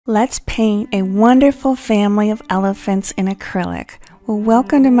Let's paint a wonderful family of elephants in acrylic. Well,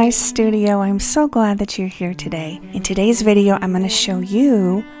 welcome to my studio. I'm so glad that you're here today. In today's video, I'm going to show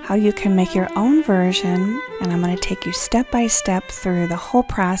you how you can make your own version, and I'm going to take you step by step through the whole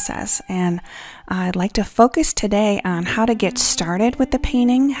process. And I'd like to focus today on how to get started with the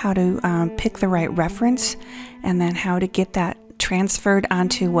painting, how to pick the right reference, and then how to get that transferred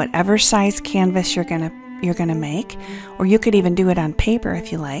onto whatever size canvas you're going to make, or you could even do it on paper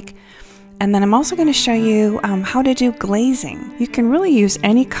if you like. And then I'm also going to show you how to do glazing. You can really use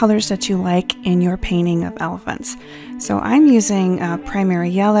any colors that you like in your painting of elephants. So I'm using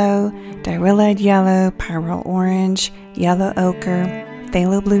primary yellow, diarrhea yellow, pyrrole orange, yellow ochre,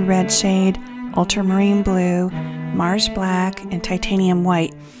 phthalo blue red shade, ultramarine blue, Mars black, and titanium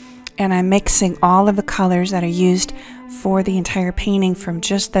white. And I'm mixing all of the colors that are used for the entire painting from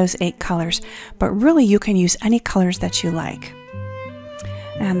just those 8 colors. But really, you can use any colors that you like.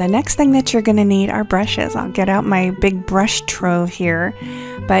 And the next thing that you're going to need are brushes. I'll get out my big brush trove here.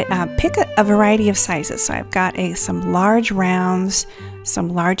 But pick a variety of sizes. So I've got some large rounds, some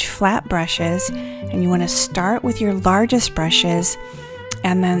large flat brushes. And you want to start with your largest brushes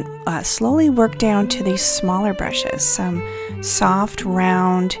and then slowly work down to these smaller brushes. Some soft,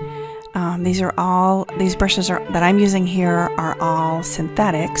 round. These brushes that I'm using here are all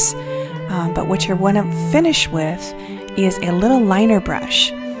synthetics, but what you want to finish with is a little liner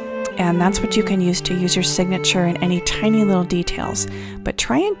brush, and that's what you can use to use your signature in any tiny little details. But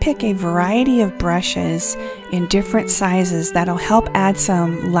try and pick a variety of brushes in different sizes that'll help add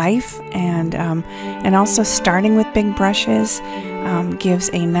some life, and also starting with big brushes gives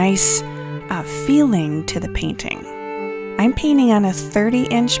a nice feeling to the painting. I'm painting on a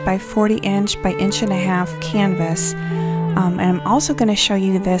 30-inch by 40-inch by 1.5" canvas, and I'm also going to show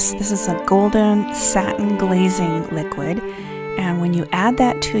you this. This is a golden satin glazing liquid, and when you add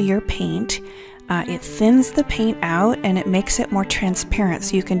that to your paint, it thins the paint out and it makes it more transparent,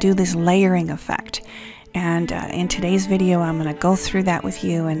 so you can do this layering effect. And in today's video, I'm going to go through that with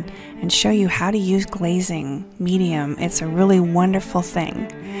you and show you how to use glazing medium. It's a really wonderful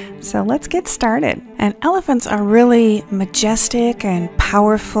thing. So let's get started. And elephants are really majestic and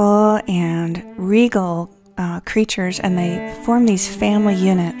powerful and regal creatures, and they form these family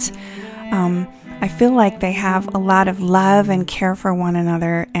units. I feel like they have a lot of love and care for one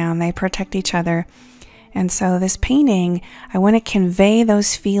another, and they protect each other. And so this painting, I want to convey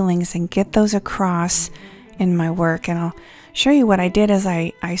those feelings and get those across in my work. And I'll show you what I did as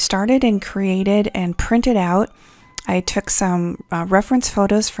I started and created and printed out. I took some reference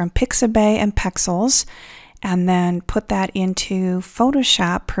photos from Pixabay and Pexels, and then put that into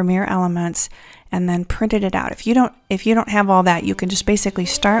Photoshop Premiere Elements, and then printed it out. If you don't have all that, you can just basically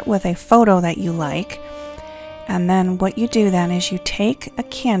start with a photo that you like. And then what you do then is you take a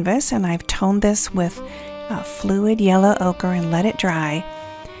canvas, and I've toned this with fluid yellow ochre and let it dry,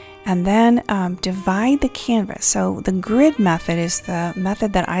 and then divide the canvas. So the grid method is the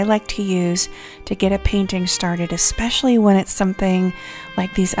method that I like to use to get a painting started, especially when it's something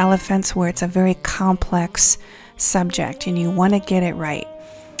like these elephants where it's a very complex subject and you want to get it right.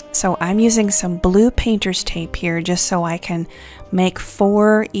 So I'm using some blue painter's tape here just so I can make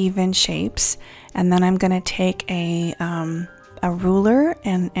 4 even shapes. And then I'm going to take a ruler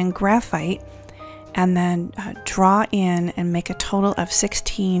and graphite, and then draw in and make a total of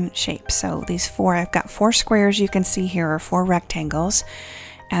 16 shapes. So I've got 4 squares you can see here, or 4 rectangles.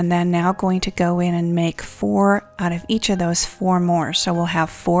 And then now going to go in and make 4 out of each of those 4 more. So we'll have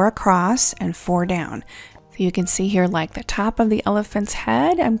 4 across and 4 down. So you can see here, like the top of the elephant's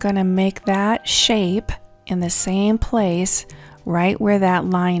head, I'm going to make that shape in the same place right where that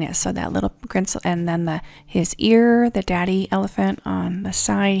line is, so that little grinsel, and then his ear, the daddy elephant on the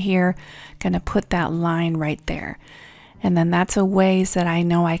side here, gonna put that line right there. And then that's a ways that I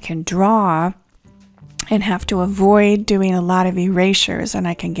know I can draw and have to avoid doing a lot of erasures, and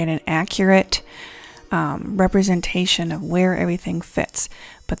I can get an accurate representation of where everything fits.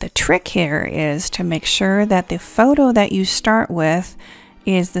 But the trick here is to make sure that the photo that you start with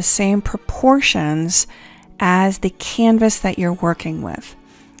is the same proportions as the canvas that you're working with.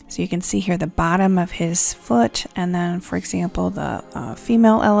 So you can see here the bottom of his foot, and then, for example, the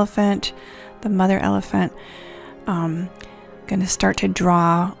female elephant, the mother elephant. Going to start to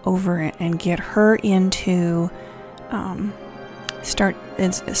draw over it and get her into start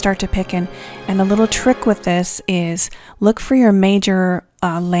to pick in. And a little trick with this is look for your major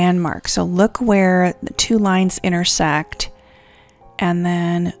landmark. So look where the 2 lines intersect, and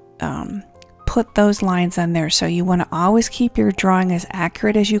then put those lines on there. So you want to always keep your drawing as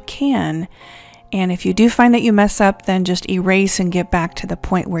accurate as you can, And if you do find that you mess up, then just erase and get back to the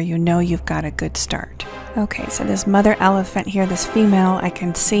point where you know you've got a good start. Okay, so this mother elephant here, this female, I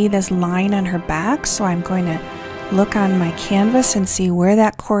can see this line on her back, so I'm going to look on my canvas and see where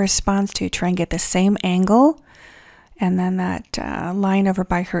that corresponds to, try and get the same angle. And then that line over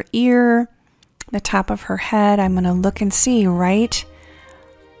by her ear, the top of her head, I'm going to look and see right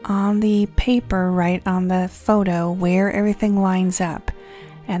on the paper, right on the photo, where everything lines up.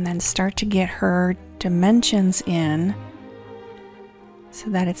 And then start to get her dimensions in so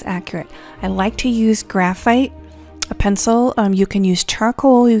that it's accurate. I like to use graphite, a pencil. You can use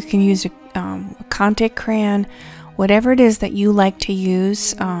charcoal, you can use a contact crayon, whatever it is that you like to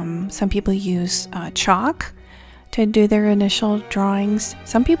use. Some people use chalk to do their initial drawings.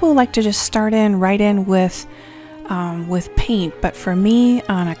 Some people like to just start right in with paint, but for me,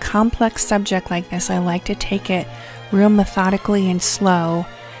 on a complex subject like this, I like to take it real methodically and slow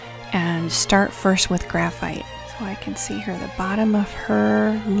and start first with graphite. So I can see her, the bottom of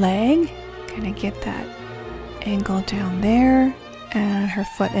her leg. Gonna get that angle down there, and her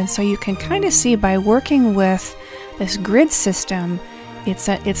foot. And so you can kind of see by working with this grid system, it's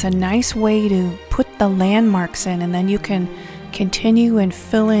a nice way to put the landmarks in, and then you can continue and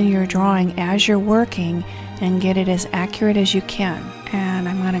fill in your drawing as you're working and get it as accurate as you can. And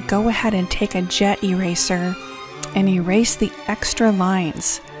I'm going to go ahead and take a jet eraser and erase the extra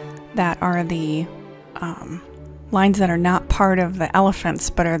lines that are the lines that are not part of the elephants,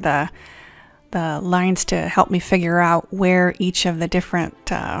 but are the lines to help me figure out where each of the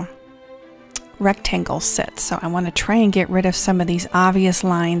different rectangles sit. So I want to try and get rid of some of these obvious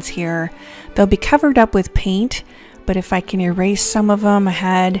lines here. They'll be covered up with paint, but if I can erase some of them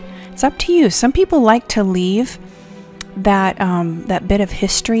ahead, it's up to you. Some people like to leave that that bit of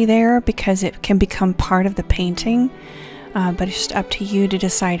history there because it can become part of the painting, but it's just up to you to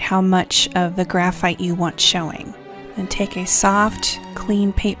decide how much of the graphite you want showing. Then take a soft,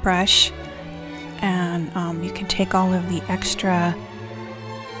 clean paintbrush, and you can take all of the extra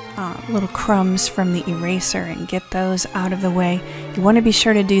little crumbs from the eraser and get those out of the way. You want to be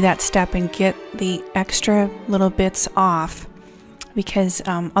sure to do that step and get the extra little bits off, because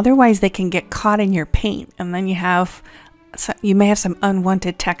otherwise they can get caught in your paint, and then you may have some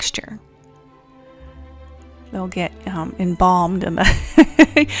unwanted texture. They'll get embalmed, and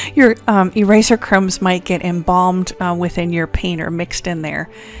your eraser crumbs might get embalmed within your paint or mixed in there.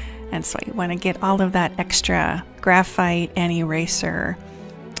 And so you want to get all of that extra graphite and eraser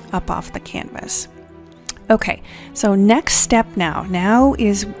up off the canvas. Okay, so next step now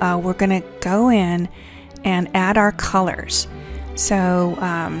is we're going to go in and add our colors. So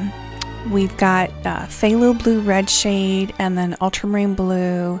we've got phthalo blue red shade and then ultramarine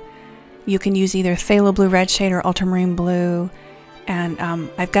blue. You can use either phthalo blue red shade or ultramarine blue. And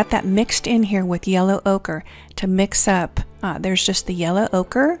I've got that mixed in here with yellow ochre to mix up. There's just the yellow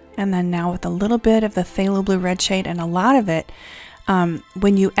ochre, and then now with a little bit of the phthalo blue red shade and a lot of it.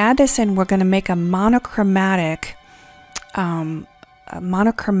 When you add this in, we're going to make a monochromatic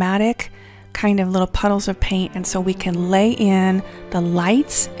kind of little puddles of paint, and so we can lay in the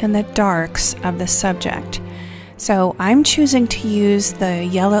lights and the darks of the subject. So I'm choosing to use the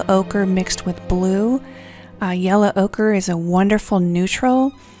yellow ochre mixed with blue. Yellow ochre is a wonderful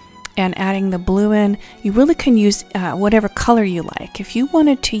neutral, and adding the blue in, you really can use whatever color you like. If you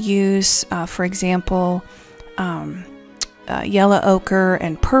wanted to use, for example, yellow ochre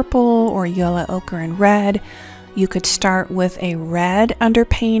and purple or yellow ochre and red, you could start with a red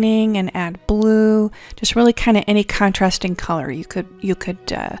underpainting and add blue, just really kind of any contrasting color. You could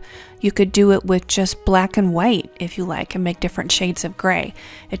do it with just black and white if you like, and make different shades of gray.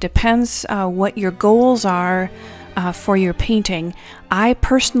 It depends what your goals are for your painting. I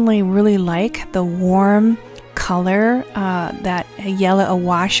personally really like the warm color that a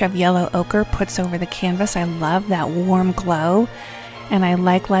wash of yellow ochre puts over the canvas. I love that warm glow, and I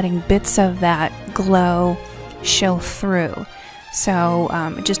like letting bits of that glow show through. So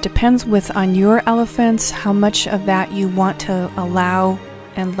it just depends on your elephants how much of that you want to allow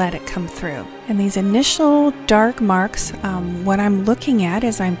and let it come through. And these initial dark marks, what I'm looking at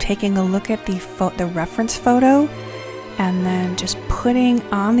is I'm taking a look at the reference photo and then just putting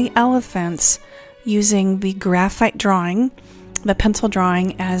on the elephants using the graphite drawing, the pencil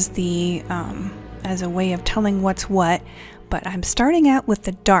drawing, as a way of telling what's what. But I'm starting out with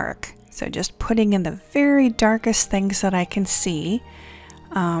the dark, so just putting in the very darkest things that I can see,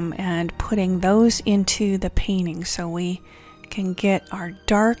 and putting those into the painting so we can get our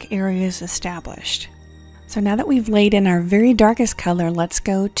dark areas established. So now that we've laid in our very darkest color, let's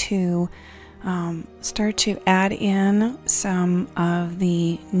go to start to add in some of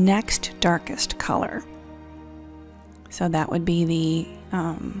the next darkest color. So that would be the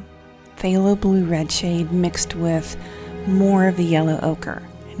phthalo blue red shade mixed with more of the yellow ochre,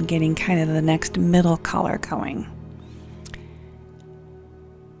 and getting kind of the next middle color going.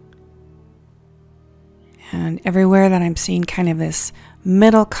 And everywhere that I'm seeing kind of this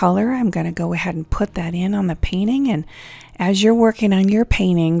middle color, I'm going to go ahead and put that in on the painting. And as you're working on your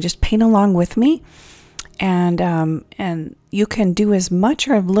painting, just paint along with me. And you can do as much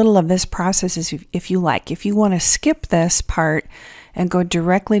or little of this process as if you like. If you want to skip this part and go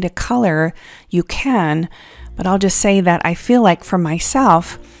directly to color, you can. But I'll just say that I feel like for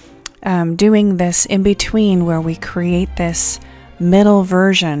myself, doing this in between where we create this middle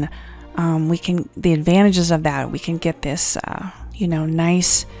version, the advantages of that, we can get this,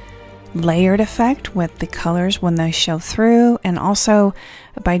 nice layered effect with the colors when they show through. And also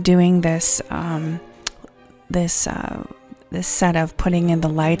by doing this, this set of putting in the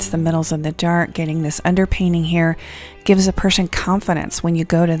lights, the middles, and the dark, getting this underpainting here, gives a person confidence when you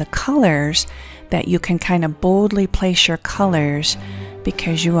go to the colors that you can kind of boldly place your colors,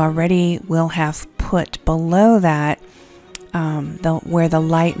 because you already will have put below that where the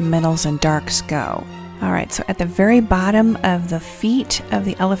light, middles, and darks go. All right, so at the very bottom of the feet of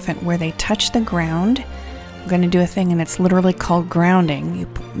the elephant where they touch the ground, I'm going to do a thing, and it's literally called grounding. You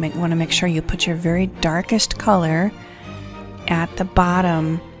want to make sure you put your very darkest color at the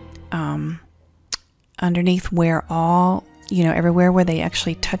bottom, underneath where everywhere where they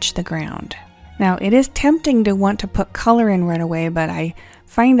actually touch the ground. Now, it is tempting to want to put color in right away, but I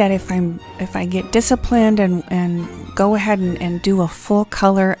find that if I get disciplined and go ahead and do a full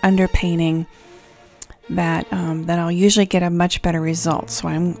color underpainting, that I'll usually get a much better result. So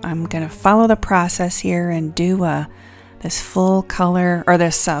I'm going to follow the process here and do this full color, or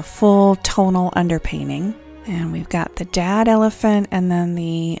this full tonal underpainting. And we've got the dad elephant and then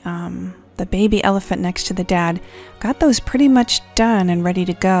the baby elephant next to the dad. Got those pretty much done and ready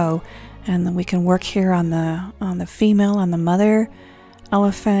to go. And then we can work here on the female, on the mother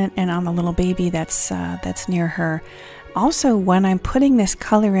elephant, and on the little baby that's near her. Also, when I'm putting this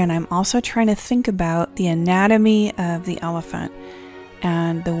color in, I'm also trying to think about the anatomy of the elephant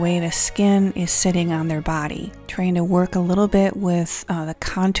and the way the skin is sitting on their body. Trying to work a little bit with the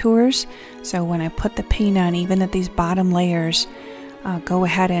contours. So when I put the paint on, even at these bottom layers, go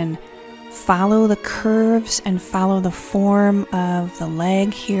ahead and follow the curves and follow the form of the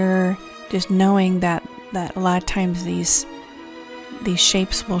leg here. Just knowing that a lot of times these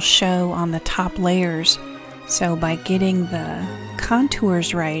shapes will show on the top layers. So by getting the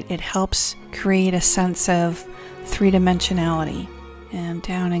contours right, it helps create a sense of three-dimensionality. And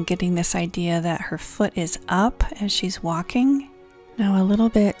down and getting this idea that her foot is up as she's walking. Now a little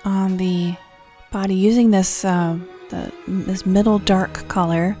bit on the body, using this this middle dark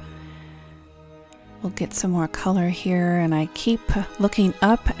color. We'll get some more color here, and I keep looking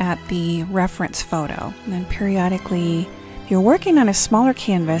up at the reference photo. And then periodically, if you're working on a smaller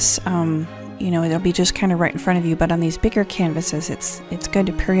canvas, it'll be just kind of right in front of you, but on these bigger canvases, it's good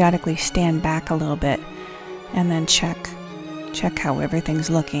to periodically stand back a little bit and then check how everything's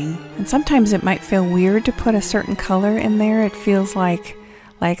looking. And sometimes it might feel weird to put a certain color in there. It feels like,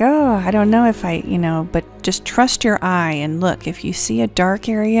 oh, I don't know if but just trust your eye and look. If you see a dark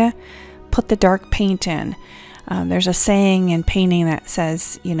area, put the dark paint in. There's a saying in painting that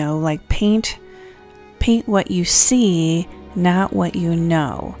says, paint what you see, not what you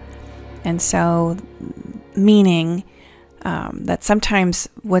know. And so, meaning that sometimes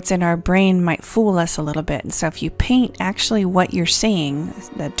what's in our brain might fool us a little bit. And so if you paint actually what you're seeing,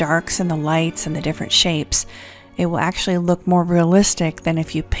 the darks and the lights and the different shapes, it will actually look more realistic than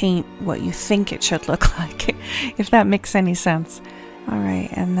if you paint what you think it should look like, if that makes any sense. All right,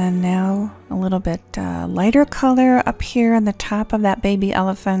 and then now a little bit lighter color up here on the top of that baby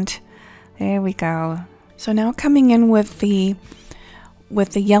elephant. There we go. So now coming in with the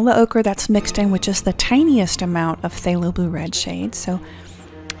yellow ochre that's mixed in with just the tiniest amount of phthalo blue red shade. So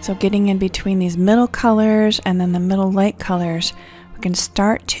getting in between these middle colors and then the middle light colors, we can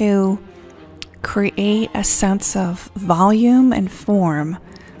start to create a sense of volume and form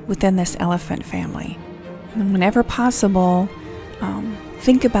within this elephant family. And whenever possible,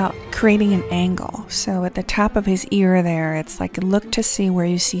 think about creating an angle. So at the top of his ear there, it's like look to see where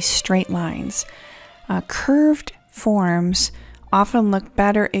you see straight lines. Curved forms often look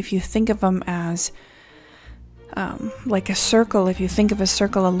better if you think of them as like a circle. If you think of a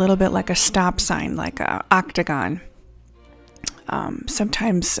circle a little bit like a stop sign, like an octagon.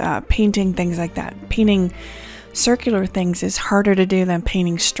 Sometimes painting things like that, painting circular things is harder to do than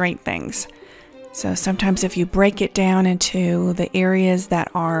painting straight things. So sometimes if you break it down into the areas that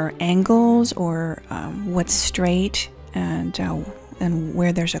are angles or what's straight and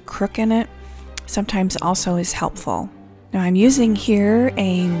where there's a crook in it, sometimes also is helpful. Now I'm using here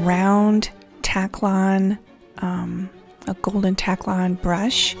a round Taklon, a golden Taklon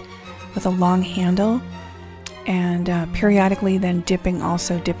brush with a long handle, and periodically then dipping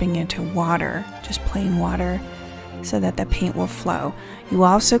into water, just plain water, so that the paint will flow. You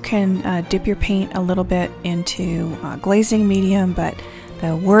also can dip your paint a little bit into glazing medium, but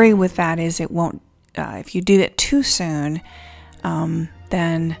the worry with that is it won't, if you do it too soon,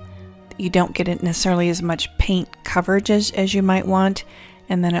 then you don't get it necessarily as much paint coverage as you might want,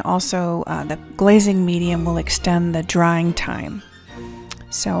 and then it also, the glazing medium will extend the drying time.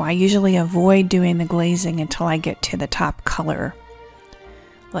 So I usually avoid doing the glazing until I get to the top color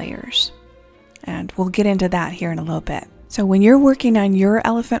layers. And we'll get into that here in a little bit. So when you're working on your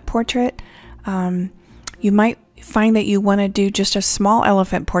elephant portrait, you might find that you want to do just a small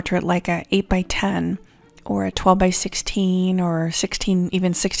elephant portrait, like a 8 by 10 or a 12 by 16 or 16,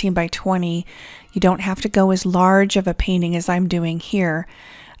 even 16 by 20. You don't have to go as large of a painting as I'm doing here.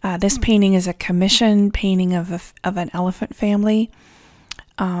 This painting is a commissioned painting of an elephant family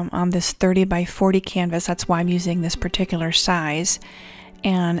on this 30 by 40 canvas. That's why I'm using this particular size.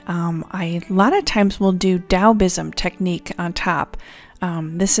 And I a lot of times will do Daubism technique on top.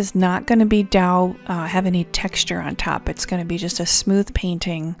 This is not going to be have any texture on top. It's going to be just a smooth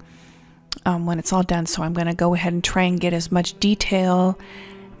painting when it's all done. So I'm going to go ahead and try and get as much detail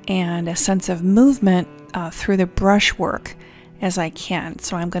and a sense of movement through the brush work as I can.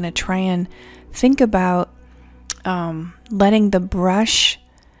 So I'm going to try and think about letting the brush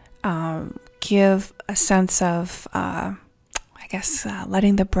give a sense of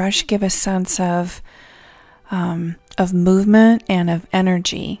letting the brush give a sense of movement and of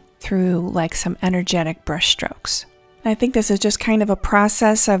energy through like some energetic brush strokes. And I think this is just kind of a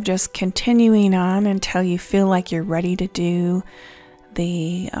process of just continuing on until you feel like you're ready to do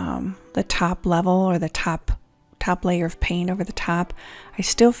the top level or the top layer of paint over the top. I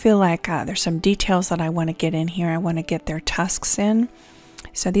still feel like there's some details that I want to get in here. I want to get their tusks in.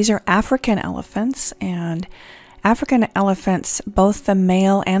 So these are African elephants, and African elephants, both the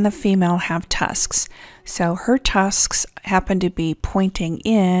male and the female, have tusks. So her tusks happen to be pointing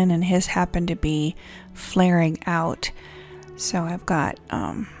in and his happen to be flaring out. So I've got,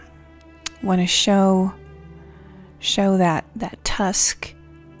 want to show that tusk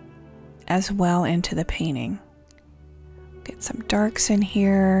as well into the painting. Get some darks in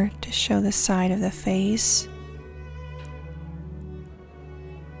here to show the side of the face.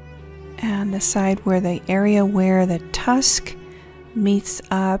 And the side where the area where the tusk meets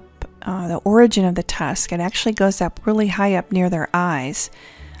up, the origin of the tusk, it actually goes up really high up near their eyes.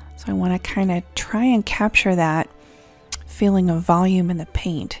 So I want to kind of try and capture that feeling of volume in the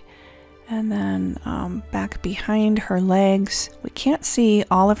paint. And then back behind her legs, we can't see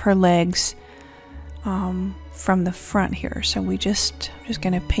all of her legs from the front here. So I'm just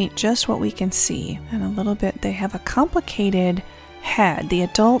going to paint just what we can see. And a little bit, they have a complicated head. The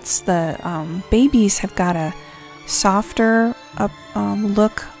adults, the babies have got a softer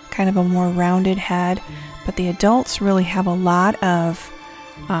look, kind of a more rounded head, but the adults really have a lot of,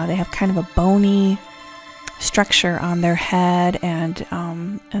 they have kind of a bony structure on their head, and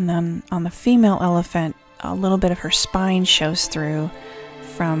then on the female elephant, a little bit of her spine shows through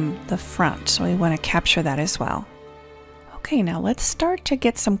from the front, so we want to capture that as well. Okay, now let's start to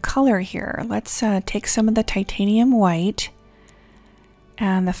get some color here. Let's take some of the titanium white.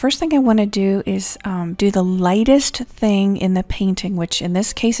 And the first thing I want to do is do the lightest thing in the painting, which in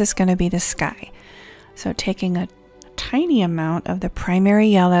this case is going to be the sky. So taking a tiny amount of the primary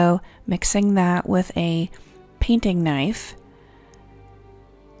yellow, mixing that with a painting knife,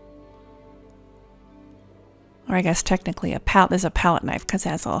 or I guess technically there's a palette knife because it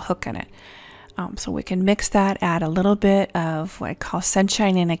has a little hook in it. So we can mix that, add a little bit of what I call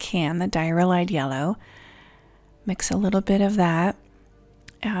sunshine in a can, the diarrhea yellow. Mix a little bit of that.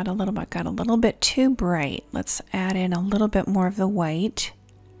 Add a little bit, got a little bit too bright. Let's add in a little bit more of the white.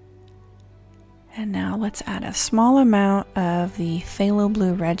 And now let's add a small amount of the phthalo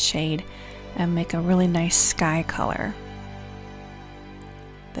blue red shade and make a really nice sky color.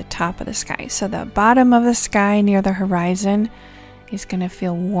 The top of the sky. So the bottom of the sky near the horizon is going to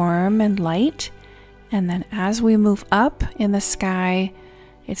feel warm and light. And then as we move up in the sky,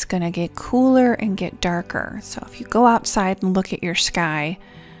 it's going to get cooler and get darker. So if you go outside and look at your sky,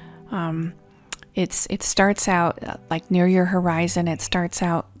 it starts out like near your horizon. It starts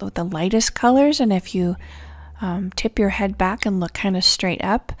out with the lightest colors, and if you tip your head back and look kind of straight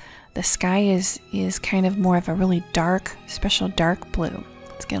up. The sky is kind of more of a really dark, special dark blue.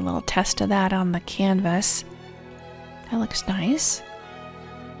 Let's get a little test of that on the canvas. That looks nice.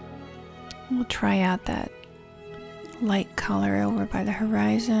 We'll try out that light color over by the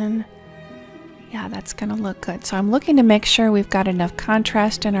horizon. Yeah, that's gonna look good. So I'm looking to make sure we've got enough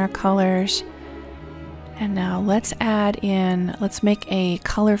contrast in our colors. And now let's make a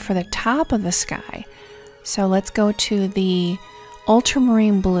color for the top of the sky. So let's go to the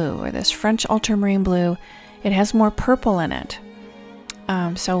ultramarine blue, or this French ultramarine blue. It has more purple in it.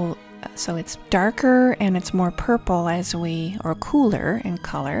 So it's darker and it's more purple or cooler in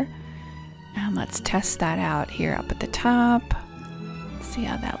color. And let's test that out here up at the top. Let's see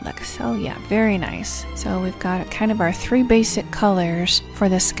how that looks. Oh yeah, very nice. So we've got kind of our three basic colors for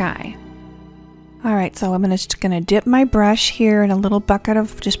the sky. All right, so I'm just gonna dip my brush here in a little bucket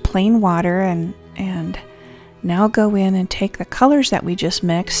of just plain water and now go in and take the colors that we just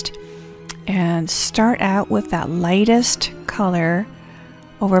mixed and start out with that lightest color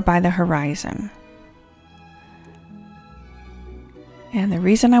over by the horizon. And the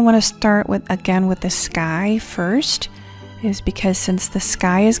reason I want to start with the sky first is because since the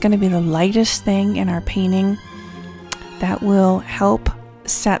sky is going to be the lightest thing in our painting, that will help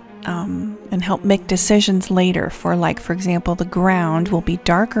set and help make decisions later for, like, for example, the ground will be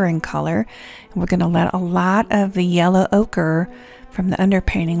darker in color, and we're going to let a lot of the yellow ochre from the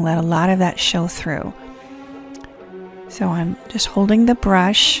underpainting, let a lot of that show through. So I'm just holding the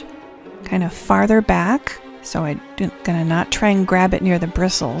brush kind of farther back, so I'm gonna not try and grab it near the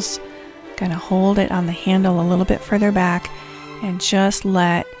bristles. Gonna hold it on the handle a little bit further back and just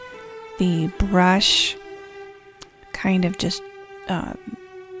let the brush kind of just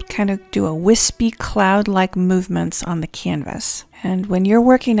do a wispy cloud-like movements on the canvas. And when you're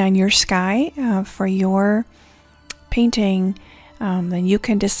working on your sky for your painting, then you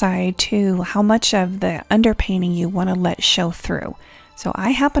can decide too how much of the underpainting you want to let show through. So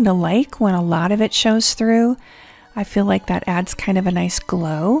I happen to like when a lot of it shows through. I feel like that adds kind of a nice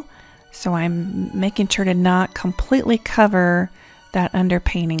glow. So I'm making sure to not completely cover that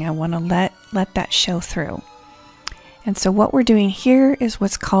underpainting. I want to let that show through. And so what we're doing here is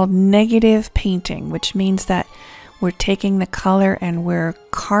what's called negative painting, which means that we're taking the color and we're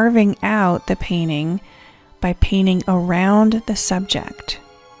carving out the painting by painting around the subject.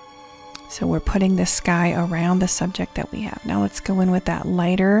 So we're putting the sky around the subject that we have. Now let's go in with that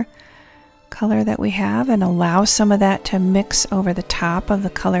lighter color that we have and allow some of that to mix over the top of the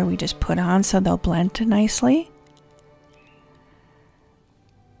color we just put on so they'll blend nicely.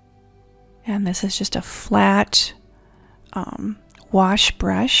 And this is just a flat wash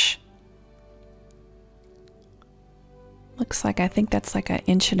brush. Looks like, I think that's like 1.5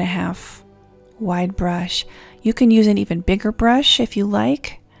 inch wide brush. You can use an even bigger brush if you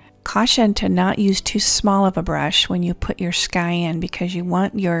like. Caution to not use too small of a brush when you put your sky in, because you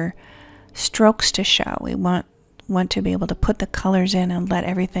want your strokes to show. We want to be able to put the colors in and let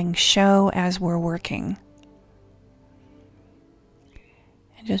everything show as we're working.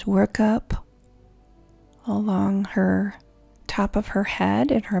 And just work up along her top of her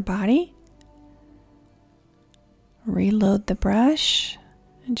head and her body. Reload the brush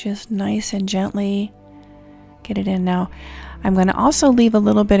and just nice and gently get it in. Now I'm going to also leave a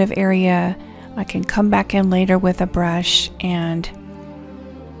little bit of area. I can come back in later with a brush and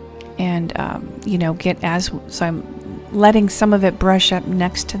you know, so I'm letting some of it brush up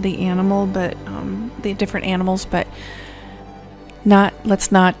next to the animal, but the different animals, but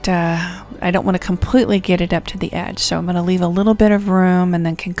let's not I don't want to completely get it up to the edge, so I'm going to leave a little bit of room and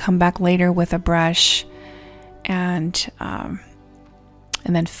then can come back later with a brush and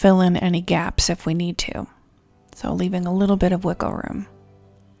then fill in any gaps if we need to. So leaving a little bit of wiggle room.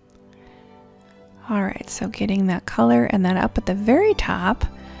 Alright, so getting that color, and then up at the very top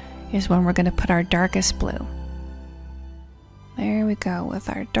is when we're going to put our darkest blue. There we go with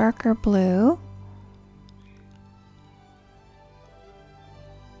our darker blue.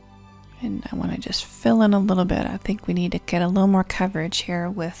 And I want to just fill in a little bit. I think we need to get a little more coverage here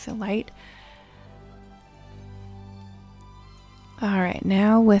with the light. Alright,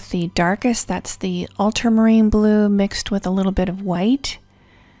 now with the darkest, that's the ultramarine blue mixed with a little bit of white.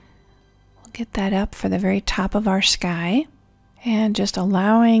 We'll get that up for the very top of our sky. And just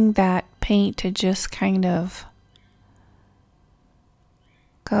allowing that paint to just kind of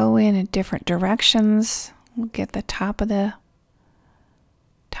go in different directions. We'll get the top of the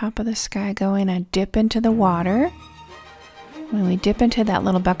sky going and dip into the water. When we dip into that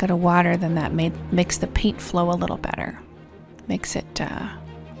little bucket of water, then that makes the paint flow a little better. Makes it a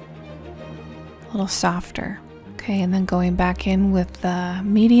little softer. Okay, and then going back in with the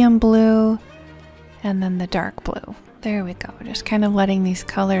medium blue and then the dark blue. There we go. Just kind of letting these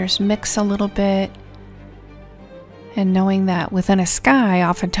colors mix a little bit. And knowing that within a sky,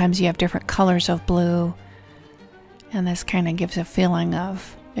 oftentimes you have different colors of blue. And this kind of gives a feeling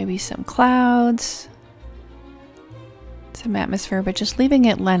of maybe some clouds, some atmosphere, but just leaving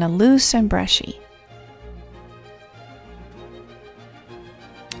it kind of loose and brushy.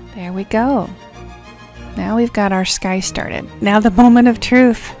 There we go. Now we've got our sky started. Now the moment of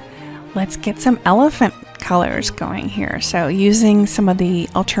truth. Let's get some elephant colors going here. So using some of the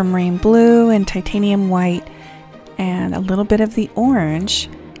ultramarine blue and titanium white and a little bit of the orange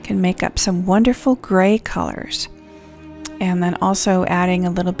can make up some wonderful gray colors. And then also adding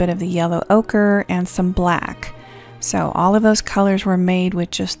a little bit of the yellow ochre and some black. So all of those colors were made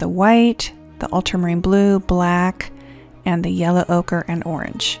with just the white, the ultramarine blue, black, and the yellow ochre and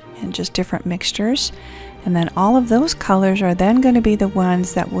orange, and just different mixtures. And then all of those colors are then going to be the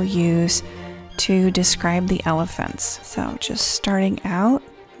ones that we'll use to describe the elephants. So just starting out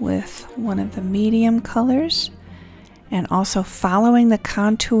with one of the medium colors and also following the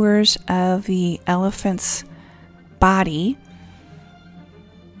contours of the elephant's body.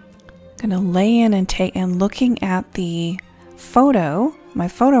 Gonna lay in and take, and looking at the photo, my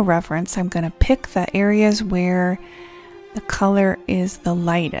photo reference, I'm gonna pick the areas where the color is the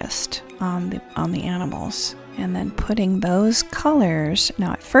lightest on the animals, and then putting those colors.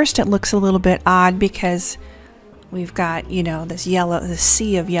 Now at first it looks a little bit odd because we've got, you know, this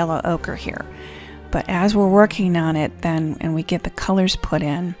sea of yellow ochre here. But as we're working on it then, and we get the colors put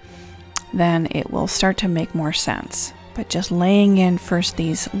in, then it will start to make more sense. But just laying in first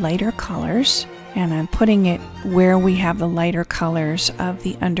these lighter colors, and I'm putting it where we have the lighter colors of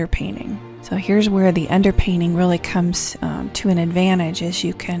the underpainting. So here's where the underpainting really comes to an advantage, is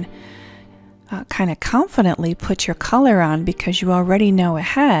you can kind of confidently put your color on because you already know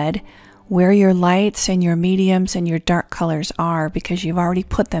ahead where your lights and your mediums and your dark colors are, because you've already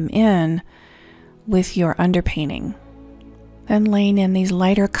put them in with your underpainting. Then laying in these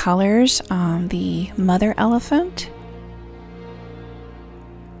lighter colors on the mother elephant,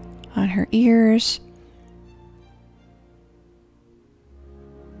 on her ears,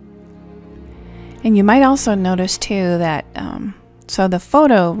 and you might also notice too that so the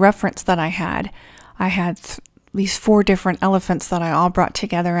photo reference that I had these 4 different elephants that I all brought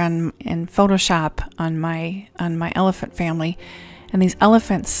together in Photoshop on my elephant family. And these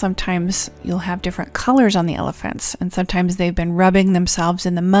elephants, sometimes you'll have different colors on the elephants, and sometimes they've been rubbing themselves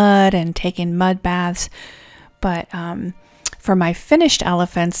in the mud and taking mud baths. But for my finished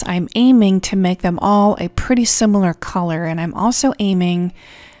elephants, I'm aiming to make them all a pretty similar color, and I'm also aiming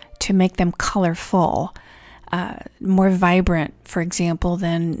to make them colorful, more vibrant, for example,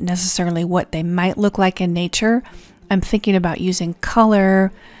 than necessarily what they might look like in nature. I'm thinking about using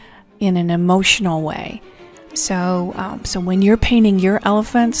color in an emotional way. So when you're painting your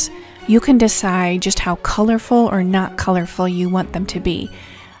elephants, you can decide just how colorful or not colorful you want them to be.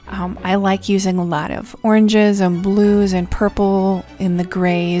 I like using a lot of oranges and blues and purple in the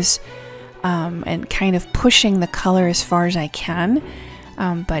grays, and kind of pushing the color as far as I can.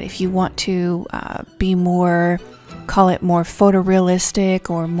 But if you want to be more, call it more photorealistic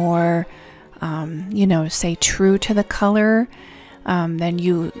or more, you know, say true to the color, then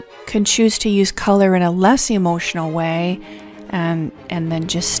you can choose to use color in a less emotional way, and then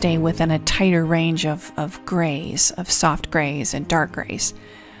just stay within a tighter range of grays, of soft grays and dark grays.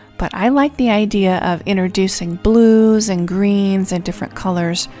 But I like the idea of introducing blues and greens and different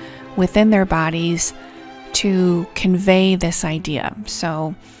colors within their bodies to convey this idea.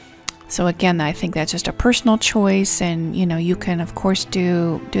 So again, I think that's just a personal choice, and you know, you can of course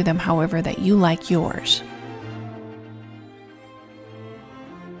do them however that you like yours.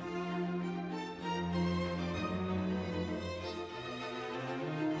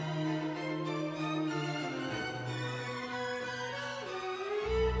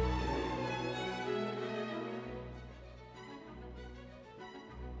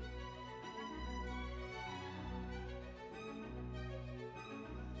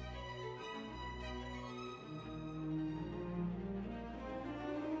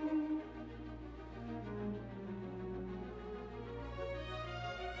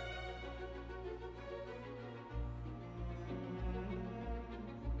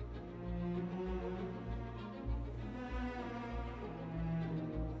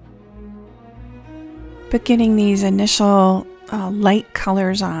 But getting these initial light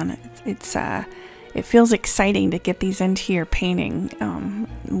colors on, it feels exciting to get these into your painting.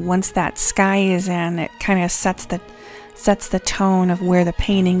 Once that sky is in, it kind of sets the tone of where the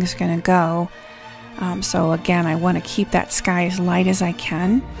painting is going to go. So again, I want to keep that sky as light as I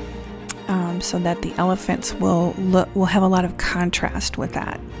can, so that the elephants will have a lot of contrast with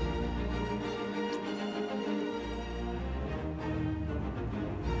that.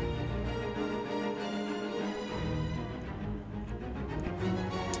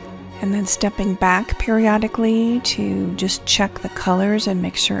 And then stepping back periodically to just check the colors and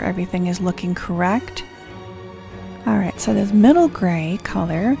make sure everything is looking correct. All right, so this middle gray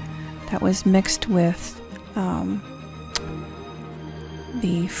color that was mixed with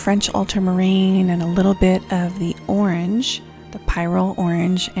the French ultramarine and a little bit of the orange, the pyrrole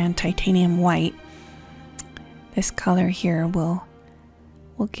orange and titanium white. This color here will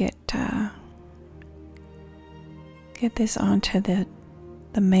get this onto the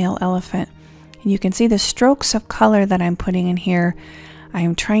male elephant. And you can see the strokes of color that I'm putting in here.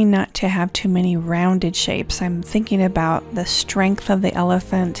 I'm trying not to have too many rounded shapes. I'm thinking about the strength of the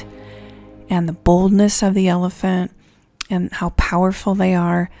elephant and the boldness of the elephant and how powerful they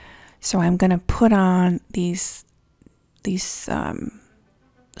are. So I'm going to put on these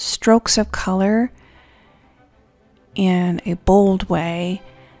strokes of color in a bold way,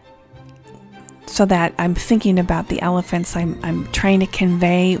 so that I'm thinking about the elephants. I'm trying to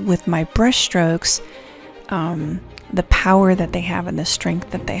convey with my brush strokes the power that they have and the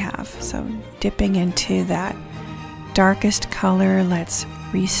strength that they have. So dipping into that darkest color, let's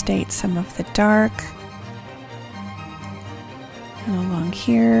restate some of the dark. And along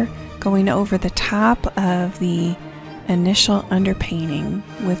here, going over the top of the initial underpainting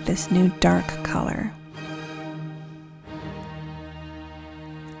with this new dark color.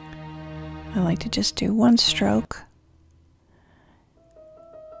 I like to just do one stroke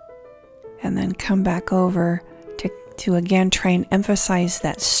and then come back over to again try and emphasize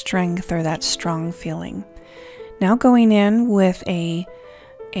that strength or that strong feeling. Now going in with a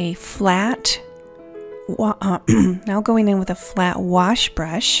flat wash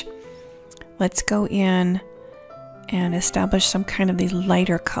brush, let's go in and establish some kind of these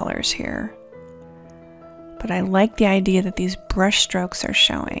lighter colors here. But I like the idea that these brush strokes are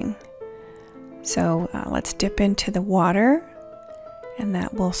showing. So let's dip into the water, and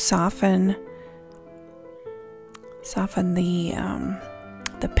that will soften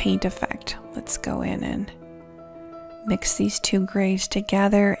the paint effect. Let's go in and mix these two grays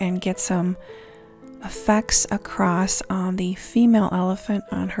together and get some effects across on the female elephant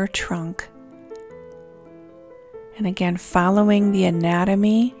on her trunk. And again, following the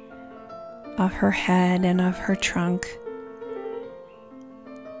anatomy of her head and of her trunk.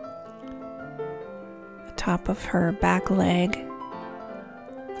 The top of her back leg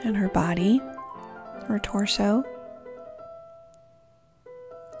and her body, her torso.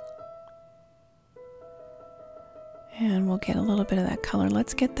 And we'll get a little bit of that color.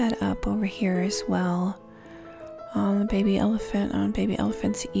 Let's get that up over here as well on the baby elephant, on baby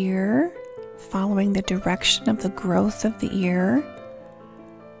elephant's ear, following the direction of the growth of the ear.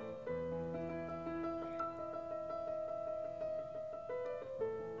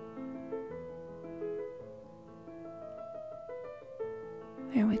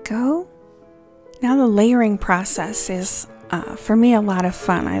 There we go. Now the layering process is, for me, a lot of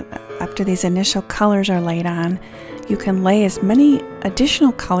fun. After these initial colors are laid on, you can lay as many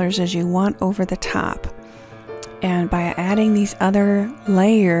additional colors as you want over the top. And by adding these other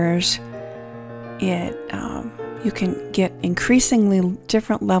layers, you can get increasingly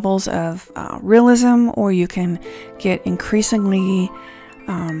different levels of realism, or you can get increasingly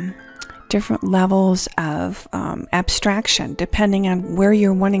different levels of abstraction, depending on where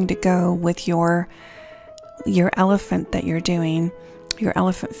you're wanting to go with your elephant that you're doing, your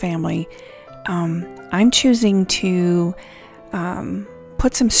elephant family. I'm choosing to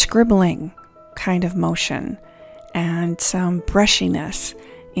put some scribbling kind of motion and some brushiness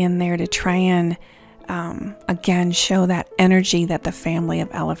in there to try and again show that energy that the family of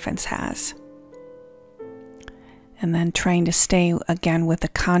elephants has. And then trying to stay again with the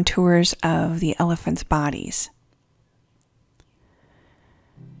contours of the elephants' bodies.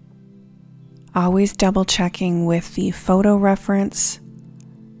 Always double checking with the photo reference.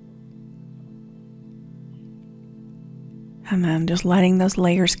 And then just letting those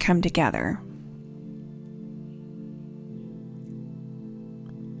layers come together.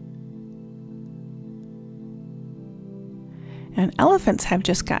 And elephants have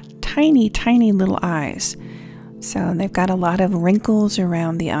just got tiny, tiny little eyes. So they've got a lot of wrinkles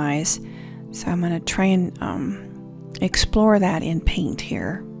around the eyes. So I'm going to try and explore that in paint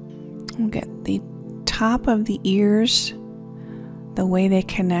here. We'll get the top of the ears, the way they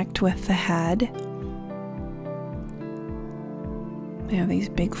connect with the head. They have these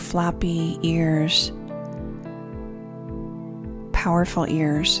big floppy ears, powerful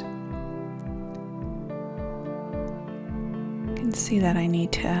ears. You can see that I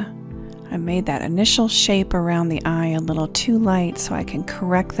made that initial shape around the eye a little too light, so I can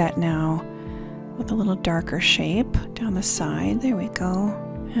correct that now with a little darker shape down the side. There we go.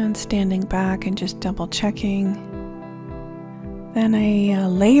 And standing back and just double checking. Then a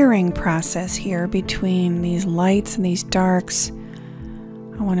layering process here between these lights and these darks.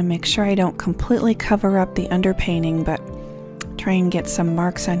 I want to make sure I don't completely cover up the underpainting, but try and get some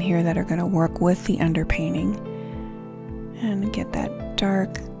marks on here that are going to work with the underpainting. And get that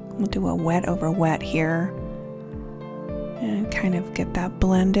dark. We'll do a wet over wet here. And kind of get that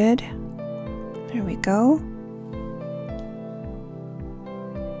blended. There we go.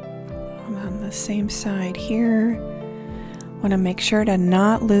 And on the same side here, want to make sure to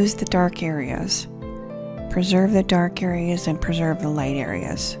not lose the dark areas. Preserve the dark areas and preserve the light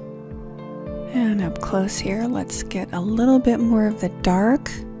areas. And up close here, let's get a little bit more of the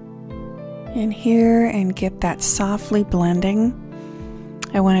dark in here and get that softly blending.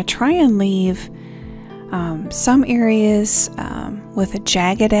 I want to try and leave some areas with a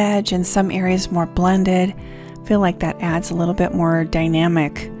jagged edge and some areas more blended. I feel like that adds a little bit more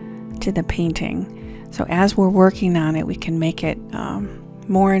dynamic to the painting. So as we're working on it, we can make it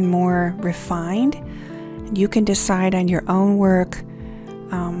more and more refined. You can decide on your own work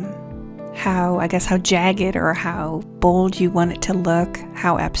how jagged or how bold you want it to look,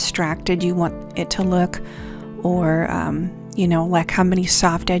 how abstracted you want it to look, or like how many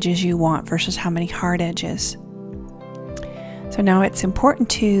soft edges you want versus how many hard edges. So now it's important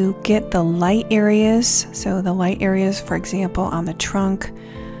to get the light areas. So the light areas, for example, on the trunk,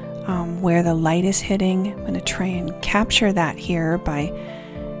 where the light is hitting. I'm going to try and capture that here by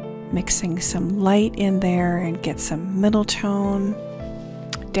mixing some light in there and get some middle tone.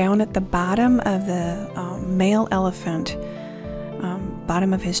 Down at the bottom of the male elephant,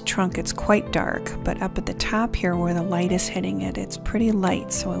 bottom of his trunk, it's quite dark, but up at the top here where the light is hitting it, it's pretty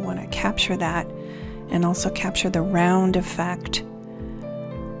light, so I want to capture that and also capture the round effect.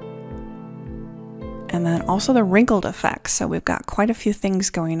 And then also the wrinkled effect. So we've got quite a few things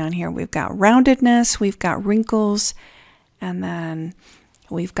going on here. We've got roundedness, we've got wrinkles, and then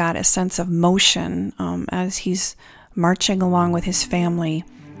we've got a sense of motion as he's marching along with his family.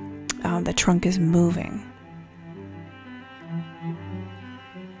 The trunk is moving.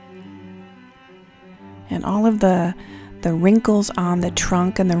 And all of the wrinkles on the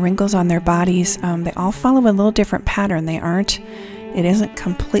trunk and the wrinkles on their bodies, they all follow a little different pattern. It isn't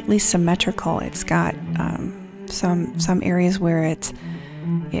completely symmetrical. It's got some areas where it's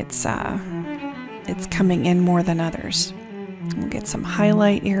coming in more than others. We'll get some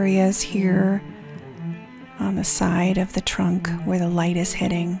highlight areas here on the side of the trunk where the light is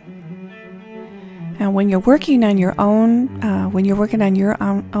hitting. And when you're working on your own,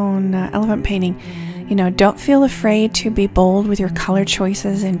 elephant painting, don't feel afraid to be bold with your color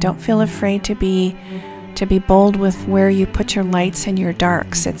choices, and don't feel afraid to be bold with where you put your lights and your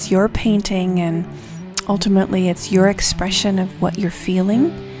darks. It's your painting, and ultimately it's your expression of what you're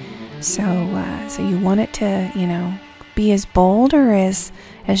feeling. So you want it to, be as bold or as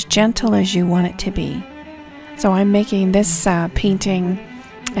gentle as you want it to be. So I'm making this painting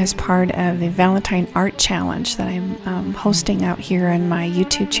as part of the Valentine Art Challenge that I'm hosting out here on my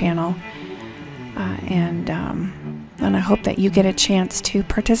YouTube channel. And I hope that you get a chance to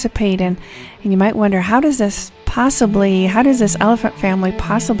participate in. And you might wonder, how does this elephant family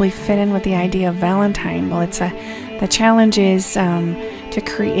possibly fit in with the idea of Valentine? Well, the challenge is to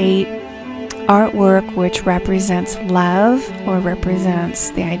create artwork which represents love or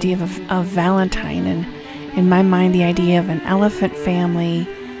represents the idea of Valentine. And in my mind, the idea of an elephant family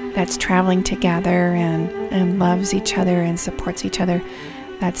that's traveling together and loves each other and supports each other,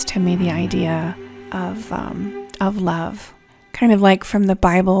 that's to me the idea of love. Kind of like from the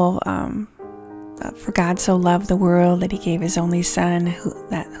Bible, for God so loved the world that he gave his only son,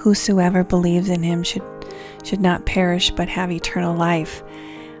 that whosoever believes in him should not perish but have eternal life.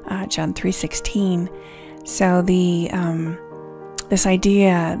 John 3:16. So this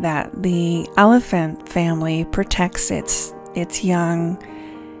idea that the elephant family protects its young,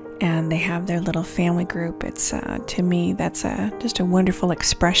 and they have their little family group. It's to me, that's just a wonderful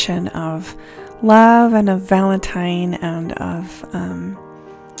expression of love and of Valentine and of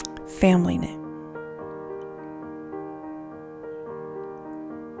family.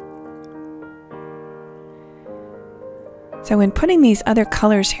 So in putting these other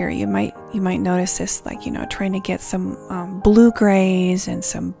colors here, you might notice this, like, trying to get some blue grays and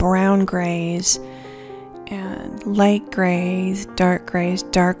some brown grays, and light grays,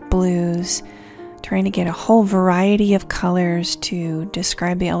 dark blues, trying to get a whole variety of colors to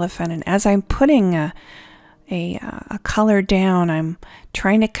describe the elephant. And as I'm putting a color down, I'm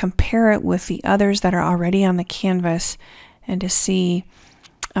trying to compare it with the others that are already on the canvas and to see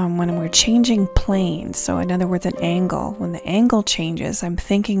when we're changing planes, so in other words an angle, when the angle changes, I'm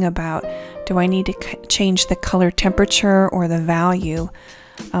thinking about, do I need to change the color temperature or the value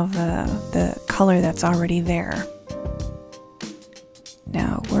of the color that's already there.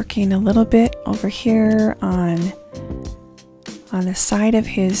 Now working a little bit over here on the side of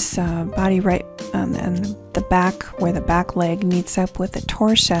his body, right on the back, where the back leg meets up with the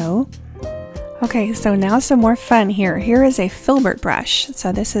torso. Okay, so now some more fun here. Here is a filbert brush.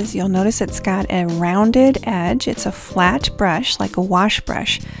 So this is, you'll notice it's got a rounded edge. It's a flat brush, like a wash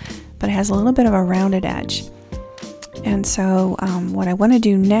brush, but it has a little bit of a rounded edge. And so what I want to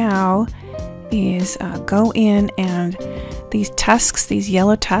do now is go in, and these tusks, these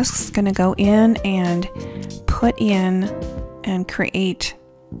yellow tusks, going to go in and put in and create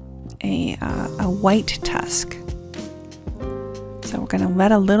a white tusk. So we're going to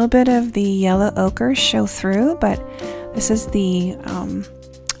let a little bit of the yellow ochre show through, but this is the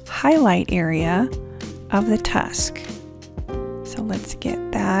highlight area of the tusk. So let's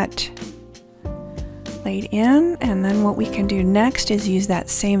get that laid in, and then what we can do next is use that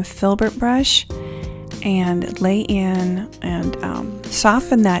same filbert brush and lay in and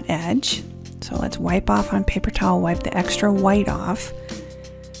soften that edge. So let's wipe off on paper towel, wipe the extra white off.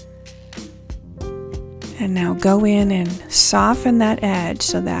 And now go in and soften that edge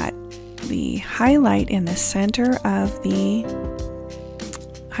so that the highlight in the center of the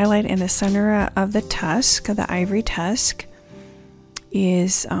tusk, of the ivory tusk,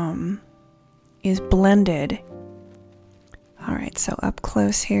 is blended. All right, so up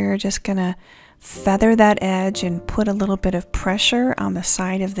close here, just gonna feather that edge and put a little bit of pressure on the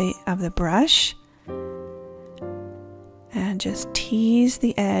side of the brush, and just tease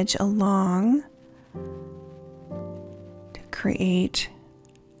the edge along create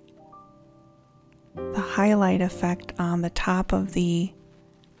the highlight effect on the top of the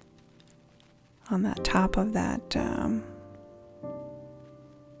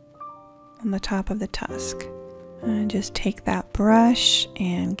tusk. And just take that brush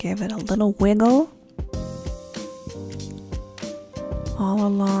and give it a little wiggle all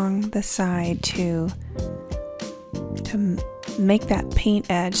along the side to make that paint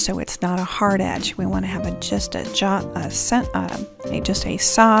edge so it's not a hard edge. We want to have just a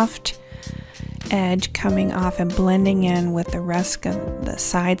soft edge coming off and blending in with the rest of the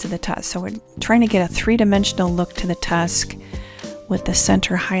sides of the tusk. So we're trying to get a three-dimensional look to the tusk with the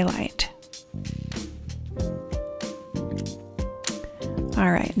center highlight.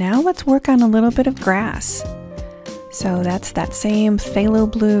 All right, now let's work on a little bit of grass. So that's that same phthalo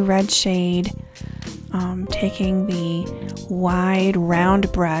blue red shade, taking the wide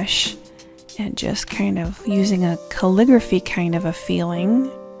round brush and just kind of using a calligraphy kind of a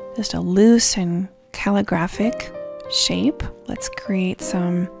feeling, just a loose and calligraphic shape. Let's create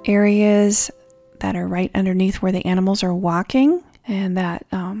some areas that are right underneath where the animals are walking, and that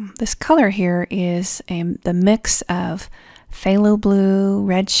this color here is the mix of phthalo blue,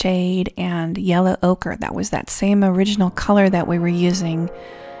 red shade, and yellow ochre. That was that same original color that we were using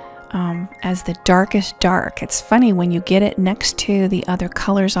as the darkest dark. It's funny, when you get it next to the other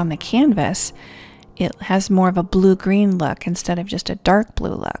colors on the canvas, it has more of a blue-green look instead of just a dark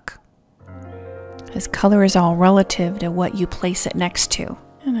blue look. This color is all relative to what you place it next to.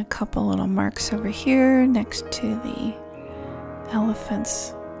 And a couple little marks over here next to the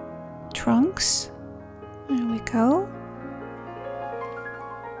elephant's trunks. There we go.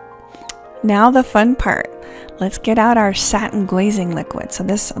 Now the fun part. Let's get out our satin glazing liquid. So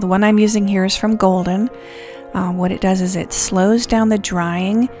the one I'm using here is from Golden. What it does is it slows down the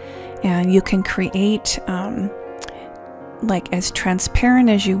drying, and you can create like as transparent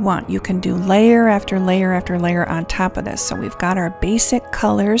as you want. You can do layer after layer after layer on top of this. So we've got our basic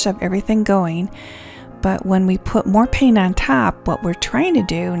colors of everything going, but when we put more paint on top, what we're trying to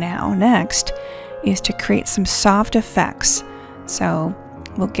do next is to create some soft effects. So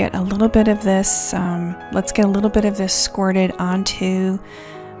we'll get a little bit of this, let's get a little bit of this squirted onto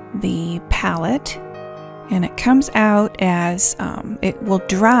the palette, and it comes out as, it will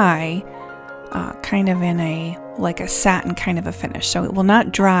dry kind of in like a satin kind of a finish. So it will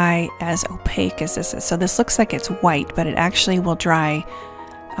not dry as opaque as this is. So this looks like it's white, but it actually will dry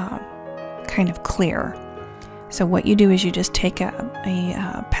kind of clear. So what you do is you just take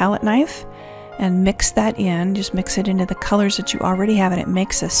a palette knife and mix that in. Just mix it into the colors that you already have, and it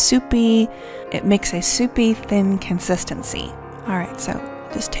makes a soupy thin consistency. All right, so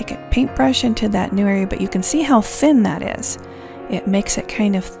just take a paintbrush into that new area, but you can see how thin that is. It makes it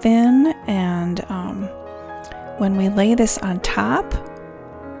kind of thin, and when we lay this on top,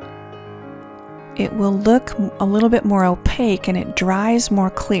 it will look a little bit more opaque and it dries more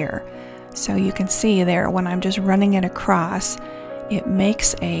clear. So you can see there when I'm just running it across, it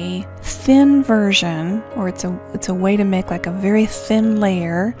makes a thin version, or it's a way to make like a very thin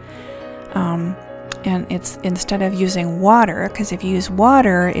layer. And it's instead of using water, because if you use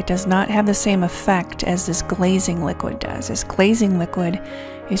water, it does not have the same effect as this glazing liquid does. This glazing liquid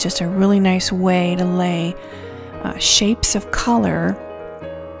is just a really nice way to lay shapes of color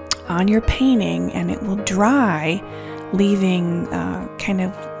on your painting, and it will dry, leaving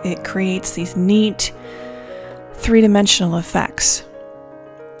it creates these neat three-dimensional effects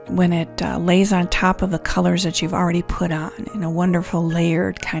when it lays on top of the colors that you've already put on in a wonderful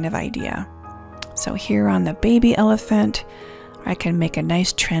layered kind of idea. So here on the baby elephant, I can make a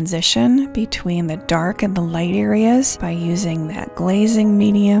nice transition between the dark and the light areas by using that glazing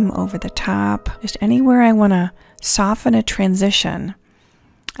medium over the top. Just anywhere I want to soften a transition,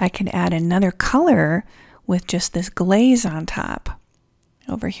 I can add another color with just this glaze on top.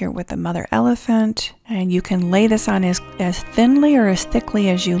 Over here with the mother elephant, and you can lay this on as thinly or as thickly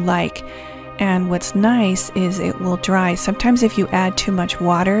as you like. And what's nice is it will dry. Sometimes if you add too much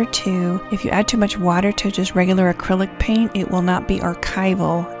water to just regular acrylic paint, it will not be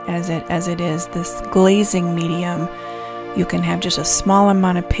archival as it is this glazing medium. You can have just a small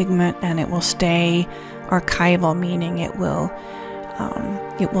amount of pigment and it will stay archival, meaning it will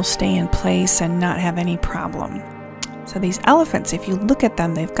stay in place and not have any problem. So these elephants, if you look at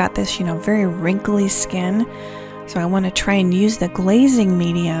them, they've got this, very wrinkly skin. So I want to try and use the glazing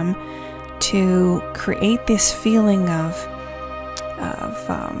medium to create this feeling of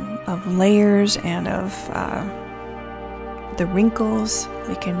layers and of the wrinkles.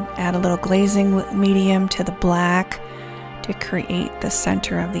 We can add a little glazing medium to the black to create the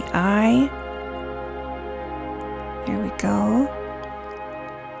center of the eye. There we go.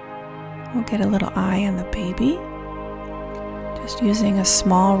 We'll get a little eye on the baby. Just using a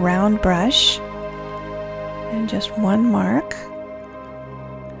small round brush and just one mark.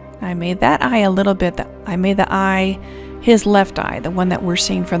 I made that eye a little bit, I made the eye, his left eye, the one that we're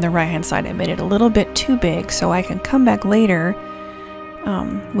seeing from the right hand side, I made it a little bit too big, so I can come back later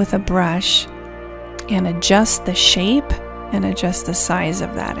with a brush and adjust the shape and adjust the size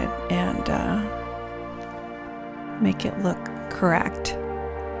of that and make it look correct.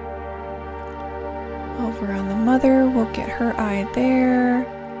 Over on the mother, we'll get her eye there.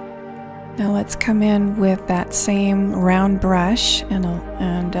 Now let's come in with that same round brush and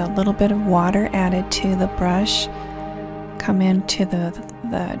a little bit of water added to the brush. Come into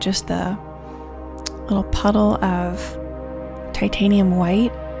just the little puddle of titanium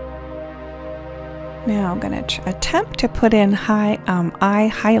white. Now I'm going to attempt to put in eye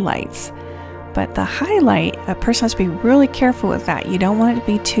highlights. But the highlight, a person has to be really careful with that. You don't want it to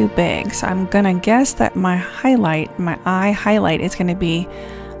be too big. So I'm going to guess that my eye highlight is going to be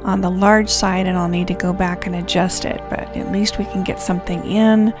on the large side, and I'll need to go back and adjust it. But at least we can get something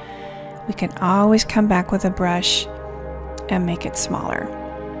in. We can always come back with a brush and make it smaller.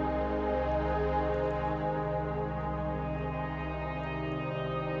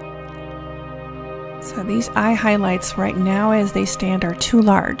 So these eye highlights right now as they stand are too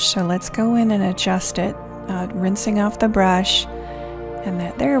large. So let's go in and adjust it, rinsing off the brush. And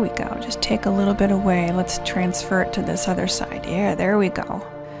there we go. Just take a little bit away. Let's transfer it to this other side. Yeah, there we go.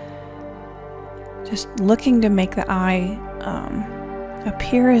 Just looking to make the eye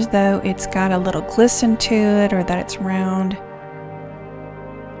appear as though it's got a little glisten to it or that it's round.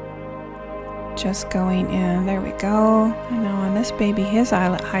 Just going in, there we go. And now on this baby, his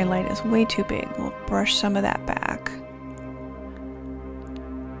highlight is way too big. We'll brush some of that back.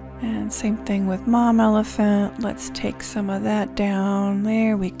 And same thing with mom elephant. Let's take some of that down.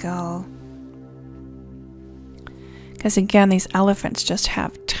 There we go. Because again, these elephants just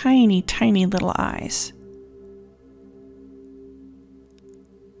have tiny, tiny little eyes.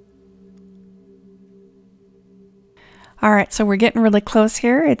 All right, so we're getting really close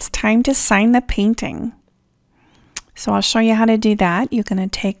here. It's time to sign the painting. So I'll show you how to do that. You're going to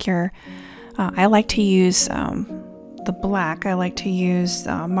take your, I like to use the black. I like to use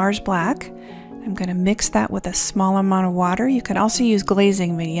Mars Black. I'm going to mix that with a small amount of water. You could also use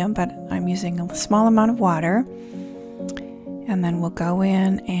glazing medium, but I'm using a small amount of water. And then we'll go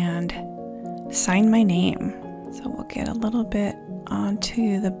in and sign my name. So we'll get a little bit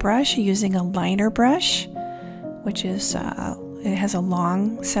onto the brush using a liner brush, which is, it has a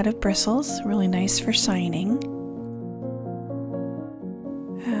long set of bristles, really nice for signing.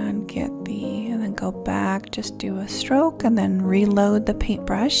 And and then go back, just do a stroke and then reload the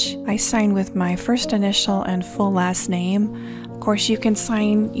paintbrush. I sign with my first initial and full last name. Of course, you can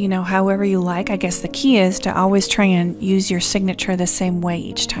sign, however you like. I guess the key is to always try and use your signature the same way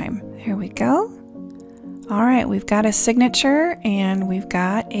each time. Here we go. All right, we've got a signature and we've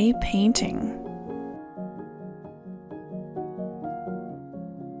got a painting.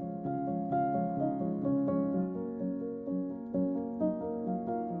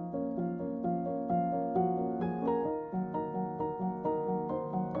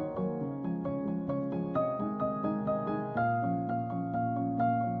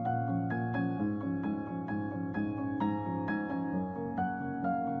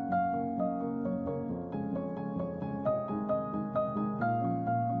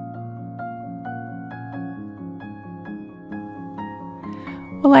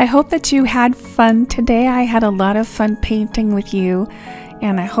 Well, I hope that you had fun today. I had a lot of fun painting with you,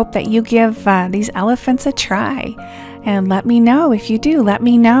 and I hope that you give these elephants a try. And let me know if you do. Let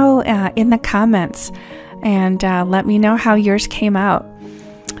me know in the comments, and let me know how yours came out.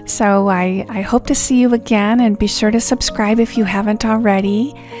 So I hope to see you again, and be sure to subscribe if you haven't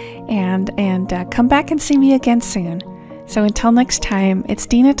already, and come back and see me again soon. So until next time, it's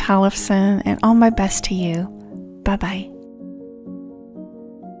Dena Tollefson, and all my best to you. Bye-bye.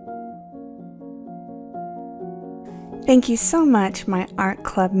 Thank you so much, my art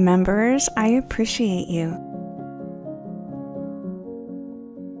club members. I appreciate you.